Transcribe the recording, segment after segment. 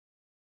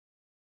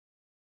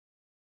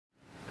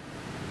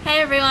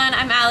everyone,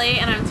 I'm Ali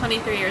and I'm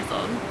 23 years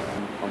old.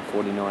 I'm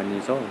 49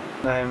 years old.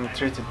 I'm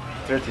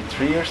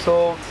 33 years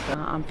old.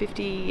 I'm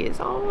 50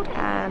 years old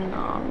and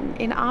I'm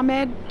in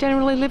Ahmed,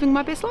 generally living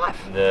my best life.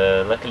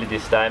 Luckily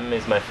this time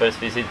is my first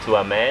visit to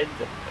Ahmed,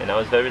 and I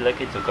was very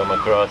lucky to come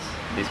across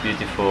this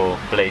beautiful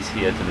place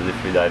here to do the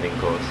freediving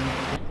course.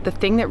 The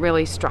thing that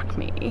really struck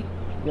me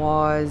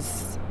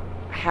was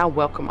how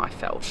welcome I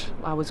felt.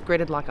 I was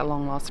greeted like a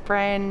long lost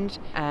friend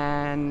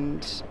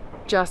and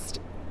just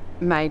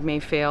made me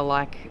feel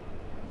like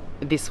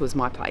this was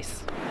my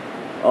place.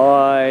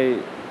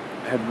 I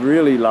have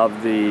really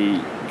loved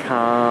the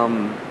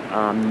calm,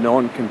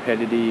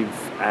 non-competitive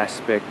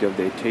aspect of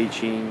their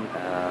teaching,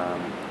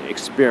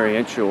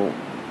 experiential,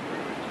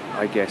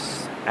 I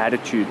guess,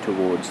 attitude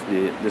towards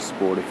the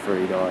sport of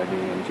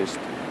freediving, and just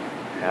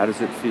how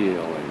does it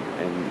feel,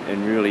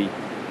 and really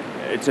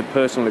it's a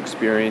personal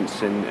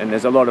experience, and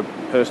there's a lot of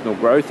personal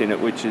growth in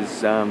it, which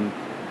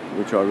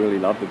I really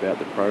loved about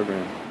the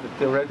program. The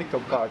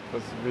theoretical part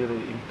was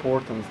really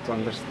important to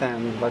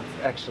understand what's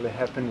actually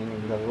happening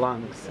in the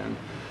lungs and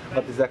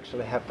what is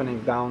actually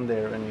happening down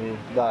there when we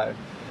dive.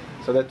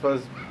 So that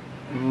was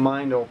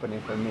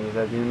mind-opening for me,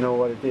 that you know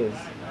what it is.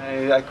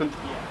 I could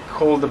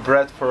hold the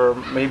breath for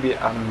maybe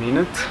a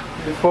minute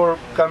before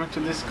coming to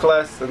this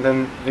class, and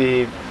then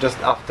just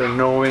after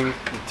knowing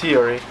the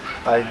theory,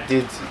 I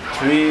did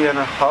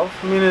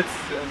 3.5 minutes,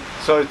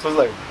 so it was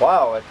like,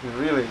 wow, I can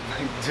really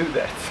do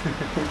that.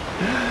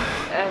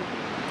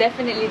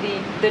 Definitely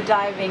the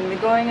diving, the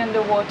going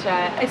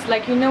underwater. It's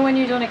like, you know, when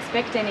you don't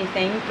expect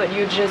anything, but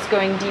you're just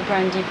going deeper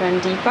and deeper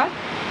and deeper.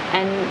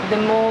 And the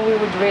more we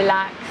would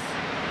relax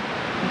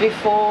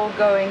before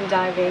going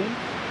diving,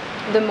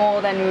 the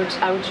more then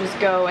I would just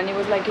go, and it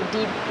was like a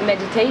deep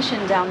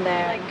meditation down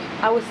there. Like,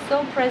 I was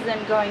so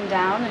present going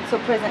down and so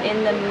present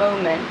in the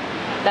moment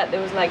that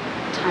there was like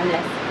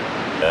timeless.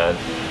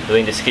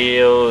 Doing the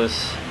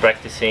skills,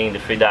 practicing the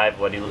free dive,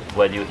 what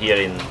you hear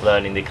in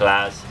learning the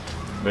class,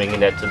 bringing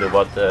that to the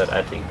water,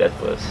 I think that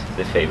was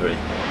the favorite.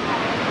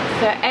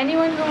 So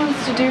anyone who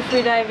wants to do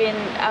freediving,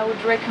 I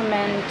would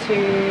recommend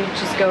to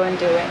just go and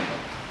do it.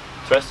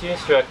 Trust your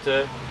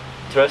instructor,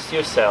 trust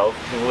yourself,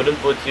 he wouldn't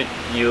put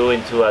you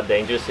into a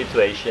dangerous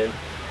situation,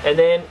 and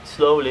then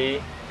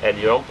slowly, at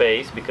your own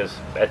pace, because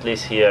at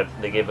least here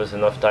they gave us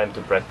enough time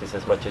to practice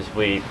as much as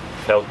we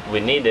felt we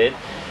needed,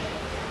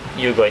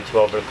 you're going to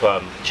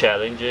overcome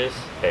challenges,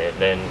 and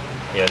then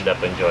you end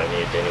up enjoying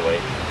it anyway.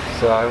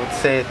 So I would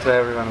say to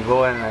everyone,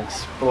 go and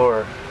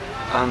explore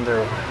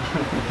underneath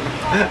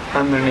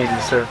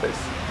the surface.